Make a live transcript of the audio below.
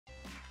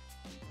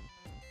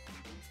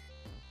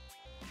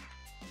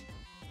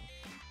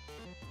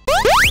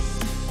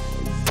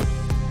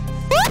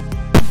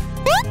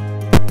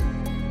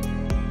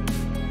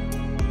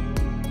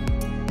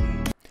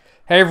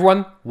Hey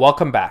everyone,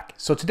 welcome back.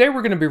 So today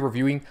we're going to be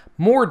reviewing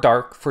More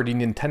Dark for the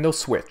Nintendo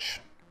Switch.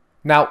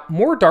 Now,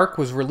 More Dark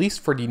was released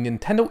for the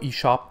Nintendo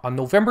eShop on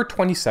November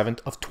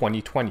 27th of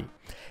 2020.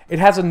 It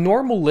has a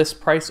normal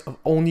list price of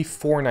only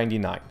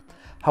 $4.99.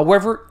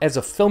 However, as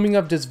of filming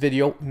of this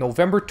video,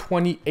 November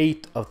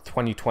 28th of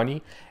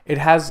 2020, it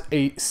has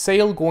a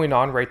sale going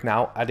on right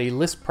now at a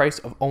list price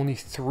of only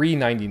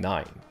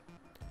 $3.99.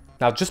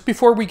 Now, just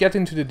before we get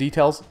into the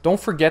details, don't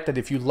forget that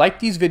if you like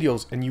these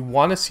videos and you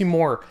want to see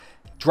more,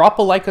 drop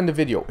a like on the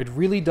video. It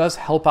really does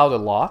help out a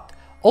lot.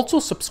 Also,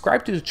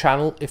 subscribe to the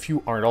channel if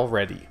you aren't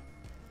already.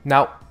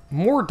 Now,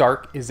 More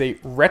Dark is a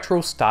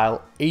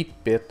retro-style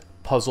 8-bit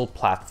puzzle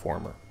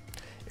platformer.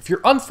 If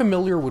you're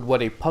unfamiliar with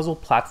what a puzzle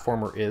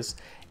platformer is,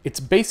 it's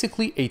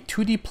basically a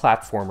 2D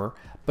platformer,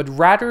 but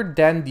rather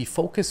than the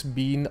focus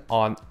being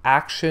on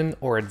action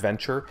or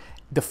adventure,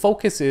 the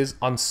focus is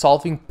on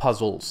solving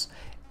puzzles.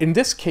 In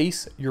this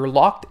case, you're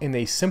locked in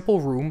a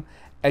simple room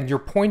and your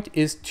point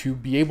is to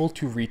be able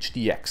to reach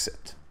the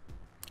exit.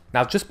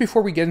 Now, just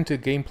before we get into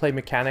the gameplay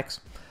mechanics,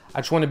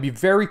 I just want to be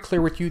very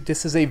clear with you,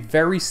 this is a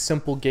very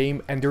simple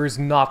game and there is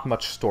not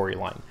much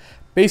storyline.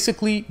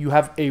 Basically, you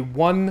have a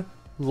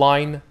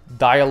one-line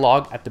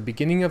dialogue at the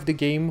beginning of the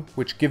game,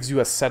 which gives you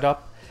a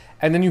setup,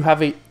 and then you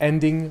have a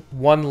ending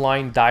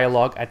one-line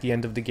dialogue at the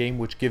end of the game,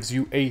 which gives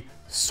you a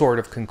sort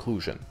of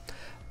conclusion.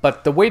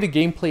 But the way the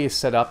gameplay is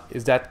set up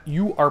is that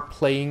you are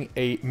playing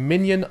a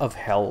minion of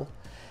hell,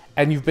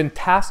 and you've been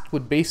tasked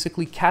with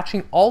basically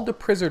catching all the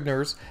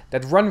prisoners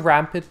that run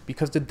rampant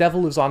because the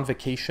devil is on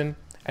vacation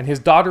and his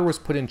daughter was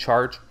put in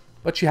charge,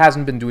 but she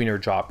hasn't been doing her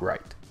job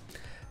right.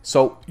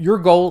 So your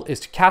goal is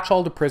to catch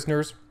all the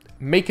prisoners,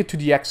 make it to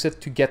the exit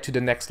to get to the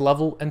next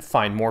level and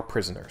find more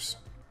prisoners.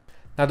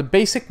 Now, the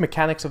basic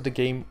mechanics of the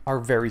game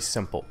are very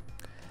simple.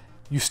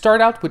 You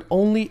start out with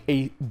only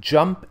a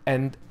jump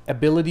and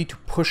ability to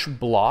push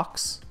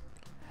blocks.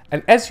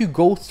 And as you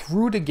go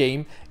through the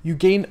game, you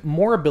gain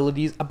more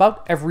abilities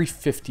about every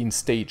 15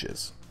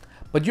 stages.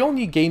 But you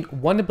only gain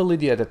one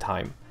ability at a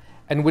time.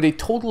 And with a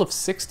total of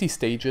 60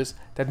 stages,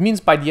 that means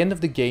by the end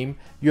of the game,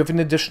 you have an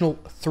additional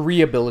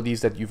 3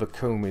 abilities that you've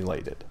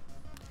accumulated.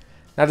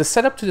 Now, the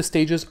setup to the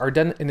stages are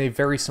done in a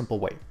very simple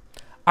way.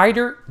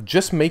 Either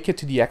just make it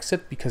to the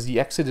exit because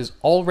the exit is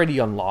already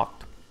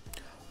unlocked,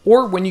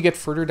 or when you get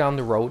further down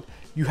the road,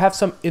 you have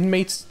some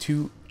inmates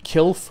to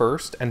kill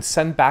first and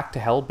send back to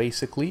hell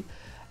basically.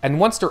 And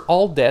once they're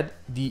all dead,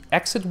 the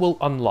exit will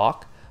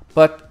unlock,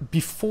 but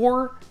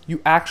before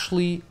you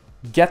actually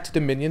get to the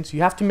minions,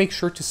 you have to make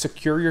sure to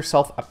secure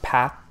yourself a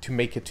path to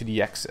make it to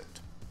the exit.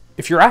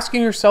 If you're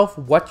asking yourself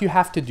what you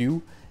have to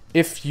do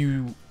if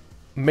you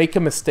make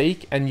a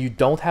mistake and you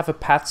don't have a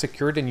path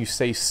secured and you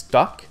say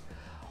stuck,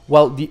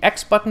 well, the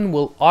X button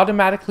will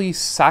automatically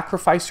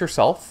sacrifice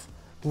yourself,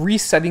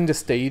 resetting the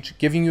stage,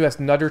 giving you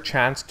another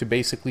chance to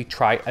basically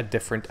try a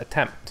different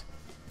attempt.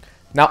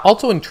 Now,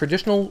 also in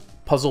traditional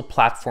puzzle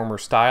platformer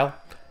style,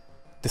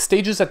 the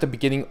stages at the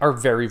beginning are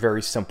very,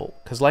 very simple.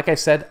 Because like I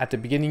said, at the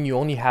beginning, you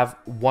only have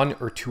 1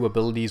 or 2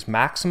 abilities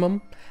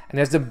maximum. And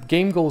as the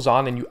game goes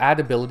on and you add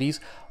abilities,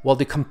 well,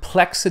 the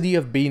complexity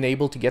of being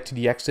able to get to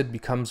the exit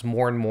becomes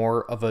more and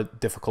more of a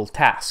difficult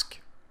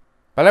task.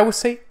 But I would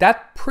say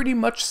that pretty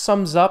much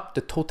sums up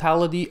the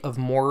totality of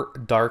More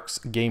Dark's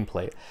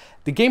gameplay.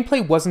 The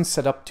gameplay wasn't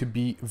set up to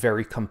be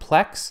very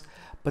complex.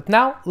 But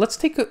now let's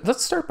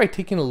start by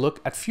taking a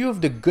look at a few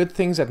of the good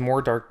things that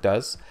More Dark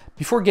does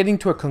before getting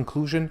to a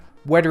conclusion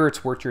whether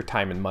it's worth your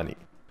time and money.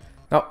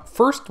 Now,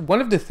 first, one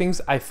of the things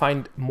I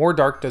find More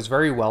Dark does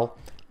very well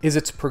is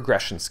its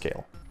progression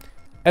scale.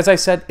 As I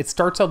said, it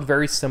starts out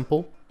very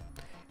simple,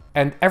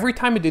 and every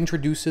time it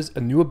introduces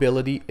a new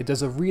ability, it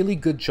does a really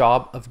good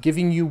job of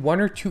giving you 1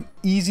 or 2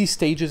 easy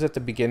stages at the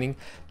beginning,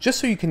 just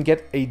so you can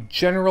get a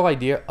general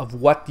idea of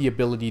what the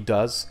ability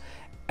does.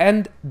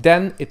 And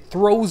then it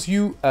throws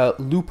you a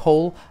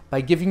loophole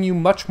by giving you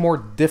much more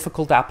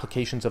difficult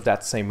applications of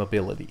that same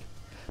ability.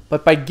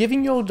 But by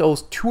giving you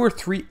those 2 or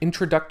 3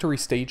 introductory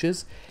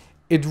stages,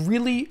 it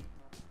really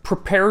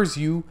prepares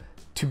you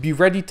to be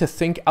ready to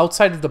think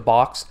outside of the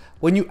box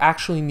when you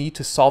actually need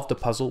to solve the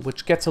puzzle,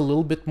 which gets a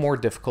little bit more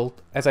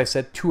difficult, as I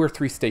said, 2 or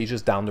 3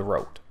 stages down the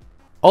road.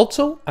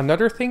 Also,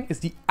 another thing is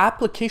the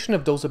application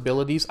of those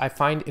abilities I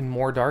find in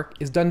More Dark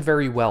is done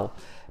very well,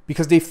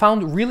 because they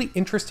found really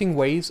interesting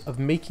ways of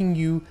making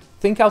you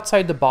think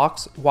outside the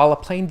box while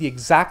applying the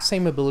exact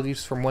same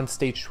abilities from one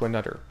stage to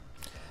another.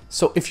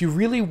 So if you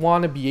really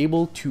want to be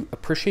able to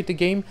appreciate the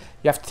game,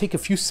 you have to take a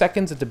few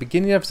seconds at the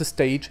beginning of the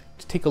stage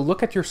to take a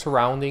look at your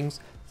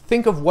surroundings,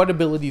 think of what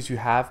abilities you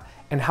have,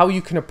 and how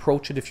you can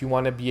approach it if you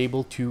want to be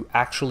able to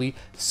actually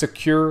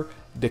secure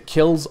the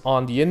kills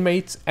on the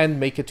inmates and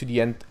make it to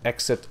the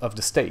exit of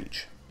the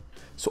stage.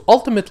 So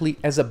ultimately,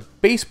 as a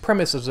base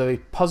premise of a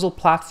puzzle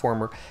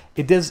platformer,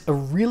 it does a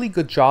really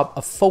good job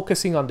of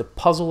focusing on the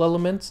puzzle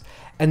elements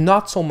and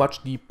not so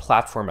much the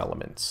platform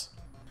elements.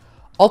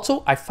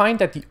 Also, I find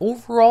that the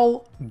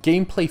overall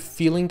gameplay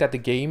feeling that the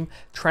game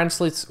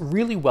translates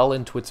really well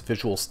into its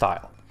visual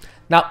style.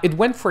 Now, it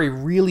went for a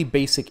really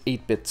basic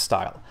 8-bit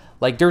style.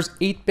 Like there's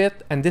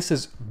 8-bit and this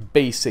is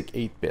basic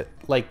 8-bit.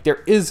 Like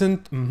there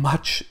isn't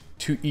much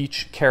to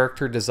each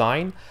character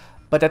design,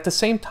 but at the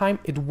same time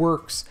it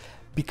works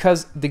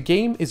because the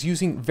game is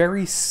using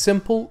very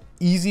simple,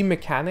 easy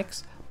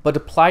mechanics, but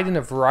applied in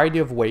a variety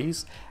of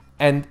ways.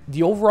 And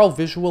the overall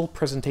visual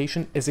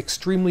presentation is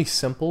extremely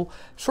simple,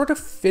 sort of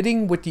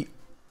fitting with the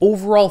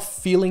overall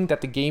feeling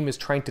that the game is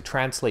trying to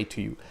translate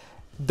to you.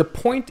 The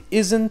point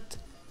isn't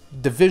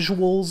the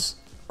visuals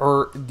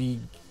or the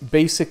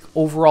basic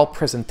overall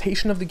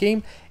presentation of the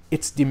game,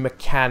 it's the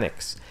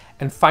mechanics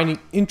and finding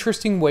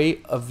interesting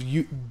way of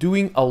you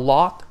doing a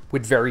lot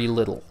with very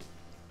little.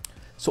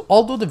 So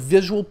although the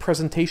visual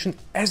presentation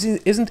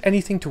isn't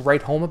anything to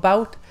write home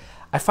about,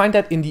 I find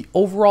that in the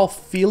overall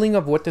feeling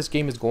of what this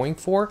game is going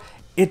for,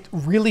 it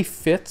really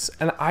fits,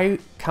 and I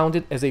count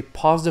it as a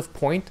positive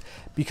point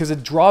because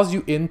it draws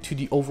you into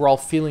the overall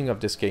feeling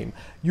of this game.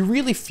 You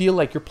really feel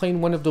like you're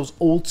playing one of those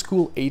old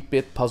school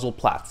 8-bit puzzle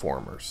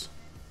platformers.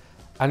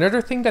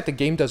 Another thing that the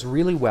game does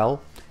really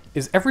well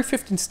is every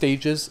 15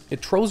 stages,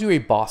 it throws you a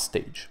boss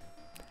stage.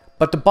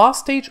 But the boss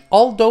stage,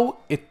 although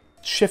it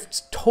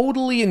shifts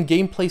totally in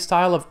gameplay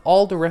style of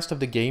all the rest of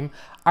the game,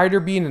 either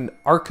being an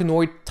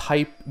Arkanoid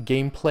type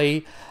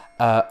gameplay,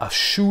 a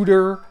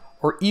shooter,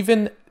 or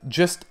even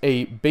just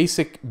a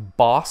basic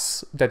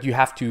boss that you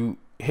have to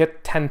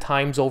hit 10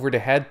 times over the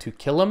head to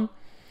kill him.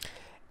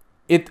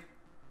 It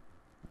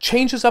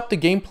changes up the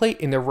gameplay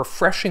in a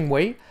refreshing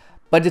way,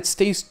 but it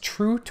stays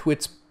true to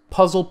its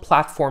puzzle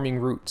platforming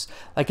roots.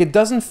 Like it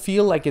doesn't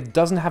feel like it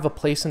doesn't have a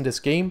place in this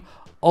game,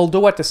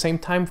 although at the same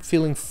time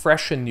feeling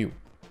fresh and new.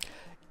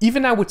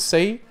 Even I would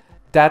say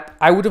that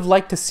I would have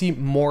liked to see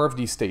more of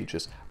these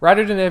stages.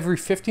 Rather than every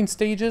 15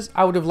 stages,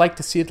 I would have liked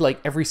to see it like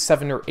every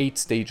 7 or 8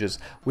 stages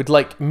with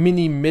like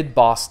mini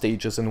mid-boss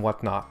stages and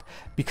whatnot.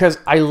 Because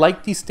I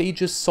like these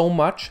stages so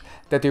much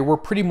that they were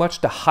pretty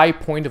much the high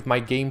point of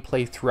my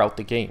gameplay throughout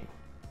the game.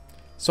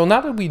 So now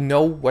that we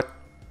know what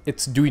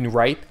it's doing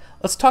right,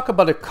 let's talk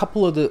about a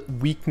couple of the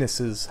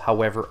weaknesses,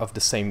 however, of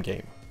the same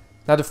game.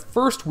 Now the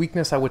first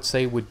weakness I would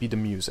say would be the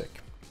music.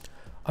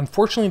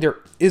 Unfortunately, there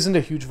isn't a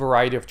huge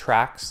variety of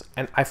tracks,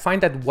 and I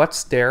find that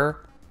what's there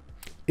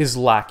is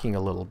lacking a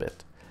little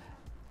bit.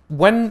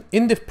 When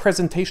in the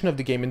presentation of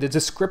the game, in the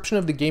description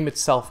of the game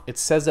itself, it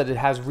says that it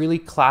has really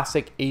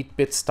classic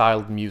 8-bit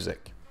styled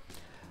music.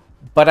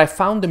 But I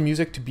found the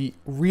music to be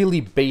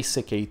really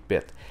basic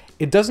 8-bit.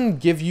 It doesn't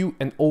give you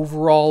an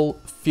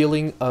overall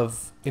feeling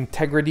of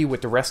integrity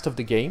with the rest of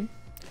the game.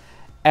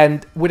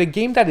 And with a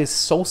game that is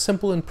so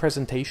simple in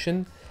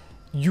presentation,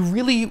 you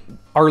really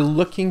are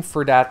looking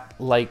for that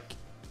like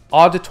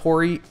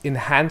auditory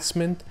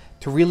enhancement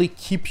to really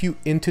keep you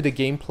into the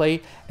gameplay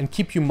and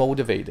keep you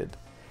motivated.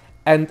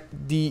 And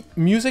the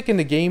music in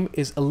the game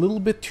is a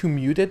little bit too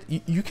muted.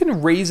 You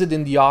can raise it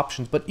in the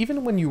options, but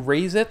even when you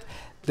raise it,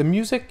 the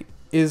music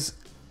is,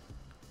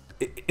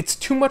 it's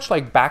too much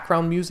like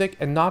background music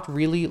and not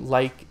really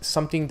like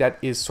something that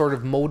is sort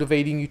of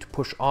motivating you to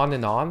push on.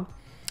 And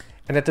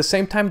at the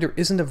same time, there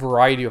isn't a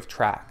variety of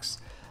tracks.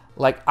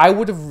 Like I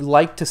would have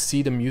liked to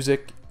see the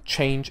music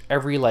change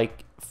every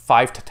like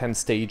 5 to 10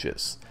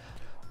 stages,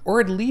 or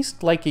at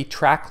least like a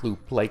track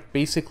loop, like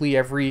basically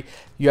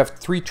you have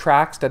 3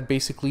 tracks that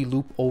basically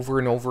loop over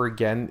and over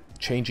again,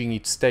 changing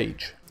each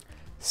stage.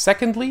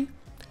 Secondly,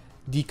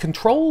 the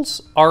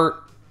controls are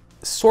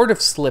sort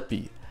of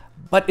slippy,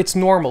 but it's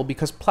normal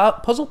because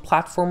puzzle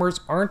platformers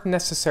aren't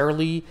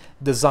necessarily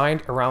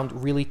designed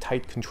around really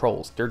tight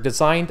controls. They're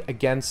designed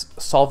against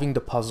solving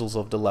the puzzles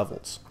of the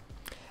levels.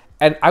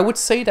 And I would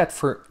say that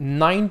for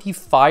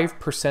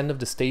 95% of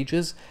the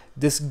stages,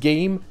 this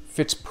game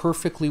fits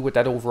perfectly with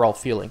that overall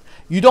feeling.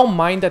 You don't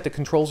mind that the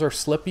controls are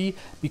slippy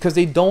because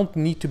they don't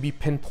need to be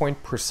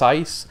pinpoint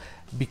precise,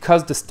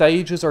 because the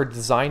stages are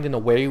designed in a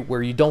way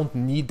where you don't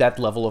need that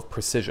level of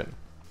precision.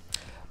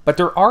 But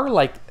there are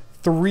like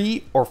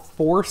 3 or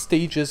 4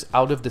 stages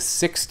out of the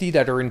 60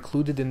 that are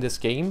included in this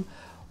game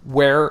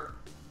where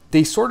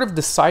they sort of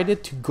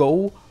decided to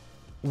go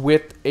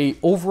with a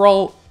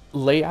overall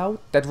layout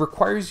that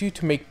requires you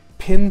to make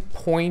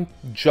pinpoint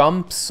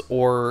jumps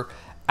or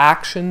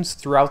actions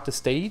throughout the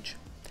stage,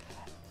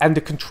 and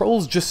the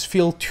controls just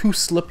feel too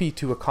slippy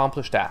to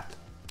accomplish that.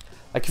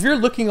 Like if you're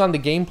looking on the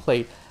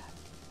gameplay,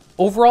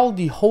 overall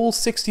the whole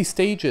 60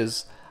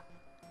 stages,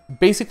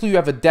 basically you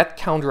have a death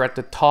counter at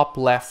the top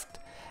left,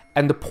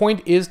 and the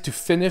point is to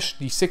finish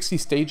the 60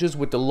 stages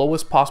with the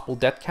lowest possible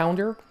death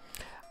counter.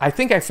 I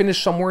think I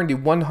finished somewhere in the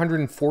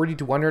 140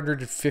 to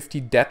 150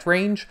 death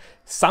range.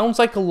 Sounds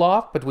like a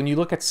lot, but when you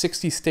look at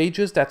 60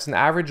 stages, that's an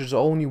average of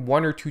only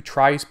 1 or 2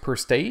 tries per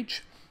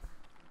stage.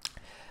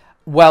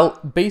 Well,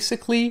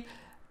 basically,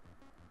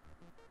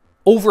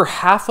 over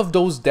half of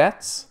those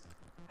deaths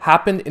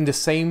happened in the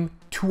same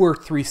 2 or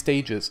 3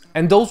 stages.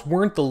 And those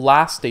weren't the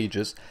last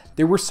stages.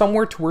 They were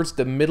somewhere towards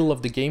the middle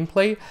of the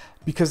gameplay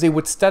because they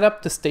would set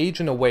up the stage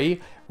in a way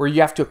where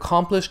you have to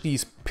accomplish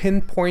these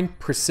pinpoint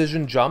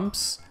precision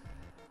jumps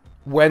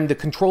when the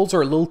controls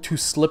are a little too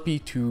slippy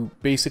to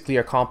basically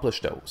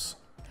accomplish those.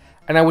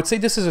 And I would say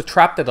this is a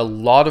trap that a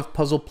lot of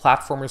puzzle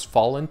platformers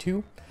fall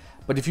into,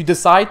 But if you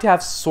decide to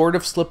have sort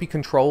of slippy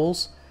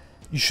controls,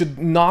 you should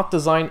not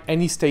design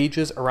any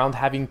stages around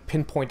having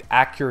pinpoint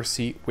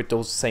accuracy with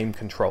those same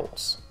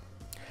controls.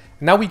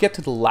 Now we get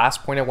to the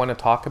last point I want to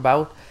talk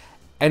about,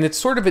 and it's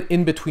sort of an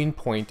in-between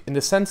point in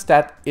the sense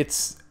that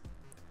it's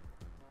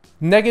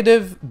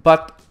negative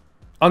but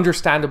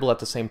understandable at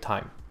the same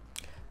time.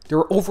 There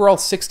are overall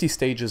 60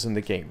 stages in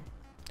the game.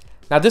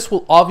 Now this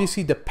will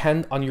obviously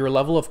depend on your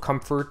level of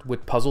comfort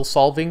with puzzle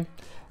solving,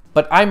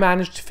 but I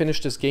managed to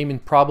finish this game in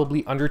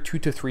probably under 2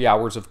 to 3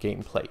 hours of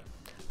gameplay.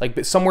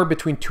 Like somewhere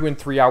between 2 and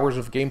 3 hours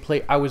of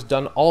gameplay, I was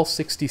done all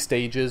 60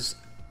 stages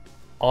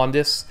on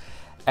this,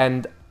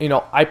 and you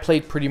know, I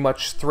played pretty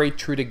much straight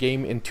through the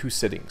game in 2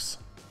 sittings.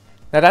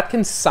 Now that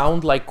can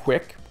sound like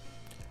quick.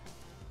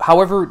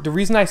 However, the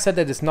reason I said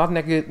that it's not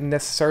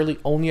necessarily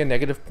only a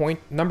negative point,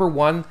 number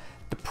one,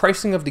 the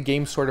pricing of the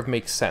game sort of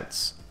makes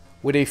sense.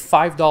 With a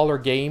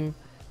 $5 game,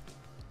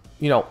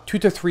 you know, 2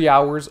 to 3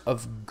 hours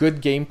of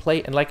good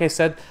gameplay, and like I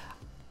said,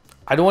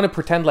 I don't want to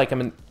pretend like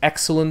I'm an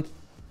excellent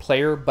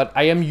player, but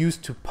I am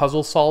used to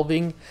puzzle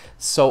solving,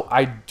 so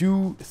I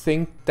do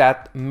think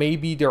that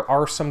maybe there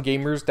are some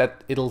gamers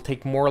that it'll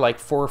take more like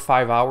 4 or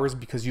 5 hours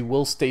because you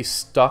will stay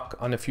stuck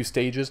on a few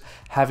stages,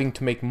 having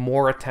to make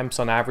more attempts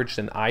on average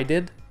than I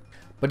did.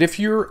 But if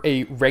you're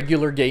a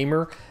regular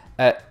gamer,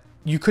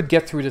 you could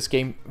get through this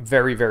game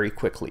very, very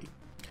quickly.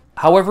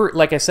 However,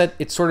 like I said,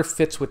 it sort of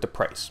fits with the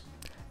price.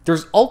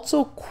 There's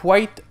also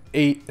quite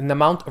an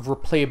amount of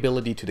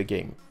replayability to the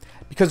game,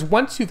 because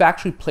once you've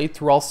actually played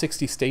through all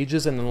 60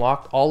 stages and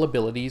unlocked all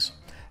abilities,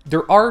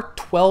 there are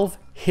 12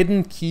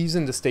 hidden keys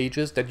in the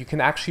stages that you can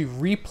actually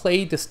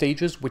replay the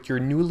stages with your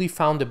newly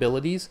found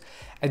abilities,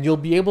 and you'll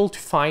be able to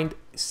find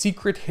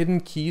secret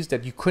hidden keys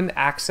that you couldn't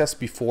access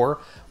before,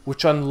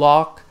 which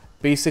unlock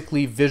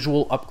basically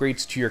visual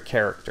upgrades to your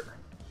character.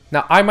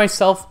 Now, I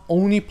myself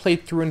only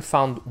played through and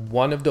found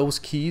one of those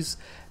keys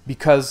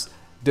because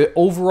the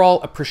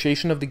overall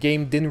appreciation of the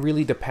game didn't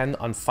really depend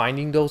on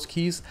finding those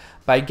keys,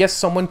 but I guess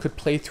someone could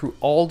play through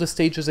all the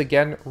stages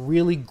again,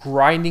 really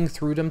grinding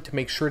through them to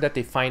make sure that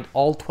they find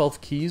all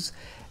 12 keys,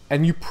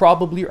 and you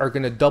probably are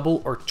going to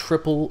double or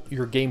triple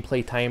your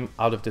gameplay time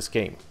out of this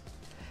game.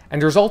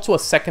 And there's also a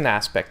second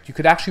aspect. You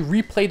could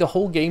actually replay the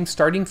whole game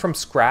starting from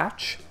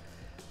scratch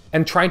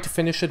and trying to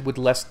finish it with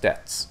less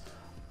deaths.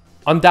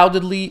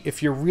 Undoubtedly,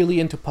 if you're really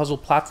into puzzle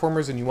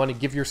platformers and you want to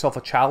give yourself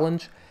a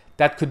challenge,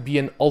 that could be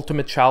an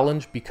ultimate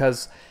challenge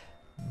because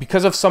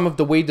of some of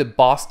the way the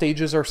boss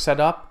stages are set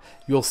up,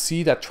 you'll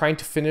see that trying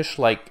to finish,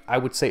 like, I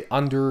would say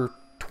under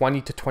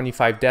 20 to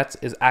 25 deaths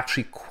is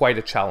actually quite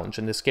a challenge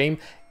in this game,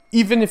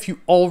 even if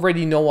you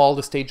already know all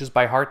the stages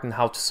by heart and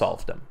how to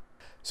solve them.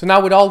 So now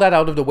with all that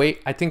out of the way,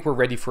 I think we're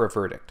ready for a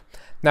verdict.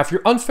 Now, if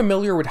you're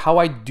unfamiliar with how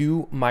I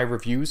do my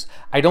reviews,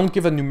 I don't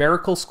give a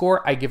numerical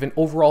score, I give an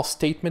overall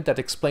statement that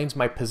explains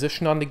my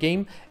position on the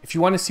game. If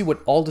you want to see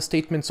what all the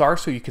statements are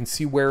so you can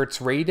see where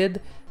it's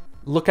rated,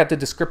 look at the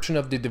description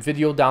of the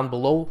video down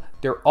below.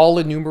 They're all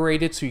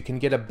enumerated so you can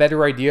get a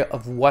better idea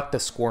of what the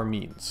score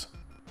means.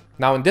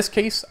 Now in this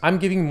case, I'm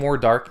giving More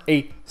Dark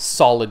a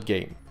solid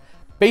game.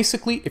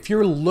 Basically, if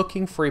you're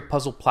looking for a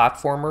puzzle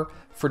platformer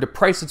for the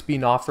price it's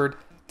being offered,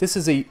 this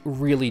is a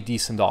really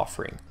decent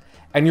offering.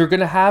 And you're going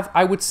to have,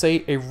 I would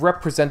say, a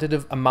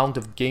representative amount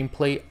of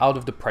gameplay out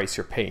of the price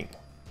you're paying.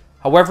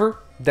 However,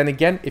 then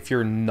again, if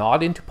you're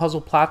not into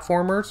puzzle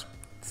platformers,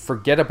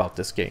 forget about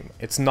this game.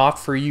 It's not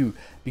for you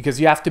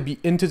because you have to be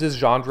into this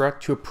genre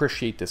to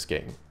appreciate this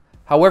game.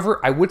 However,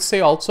 I would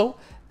say also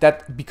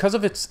that because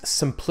of its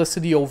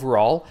simplicity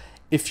overall,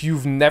 if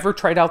you've never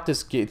tried out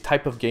this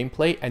type of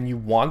gameplay and you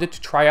wanted to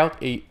try out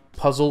a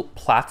puzzle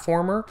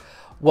platformer,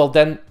 well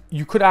then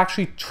you could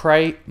actually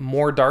try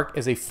More Dark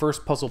as a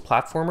first puzzle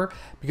platformer,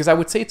 because I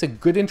would say it's a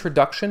good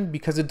introduction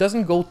because it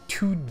doesn't go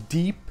too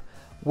deep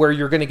where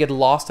you're going to get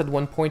lost at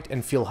one point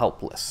and feel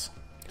helpless.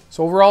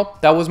 So overall,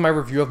 that was my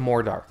review of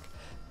More Dark.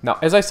 Now,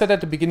 as I said at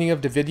the beginning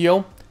of the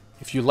video,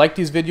 if you like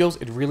these videos,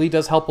 it really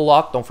does help a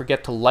lot. Don't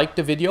forget to like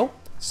the video,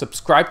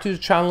 subscribe to the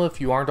channel if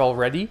you aren't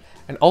already,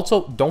 and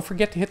also don't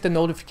forget to hit the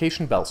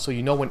notification bell so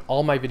you know when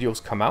all my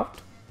videos come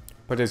out.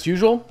 But as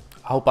usual,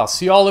 I hope I'll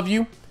see all of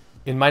you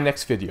in my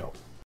next video.